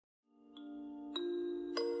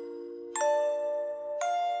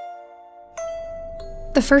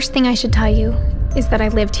The first thing I should tell you is that I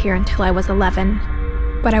lived here until I was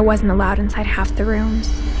 11, but I wasn't allowed inside half the rooms.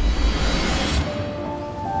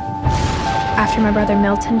 After my brother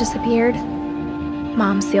Milton disappeared,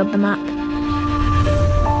 Mom sealed them up.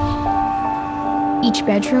 Each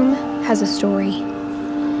bedroom has a story,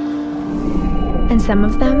 and some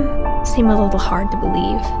of them seem a little hard to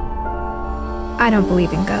believe. I don't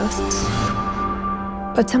believe in ghosts,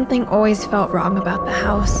 but something always felt wrong about the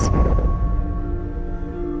house.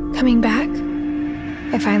 Coming back,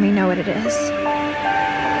 I finally know what it is.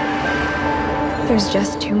 There's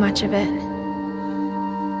just too much of it.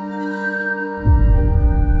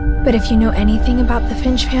 But if you know anything about the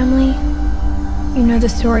Finch family, you know the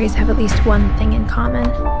stories have at least one thing in common.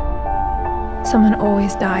 Someone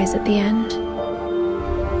always dies at the end.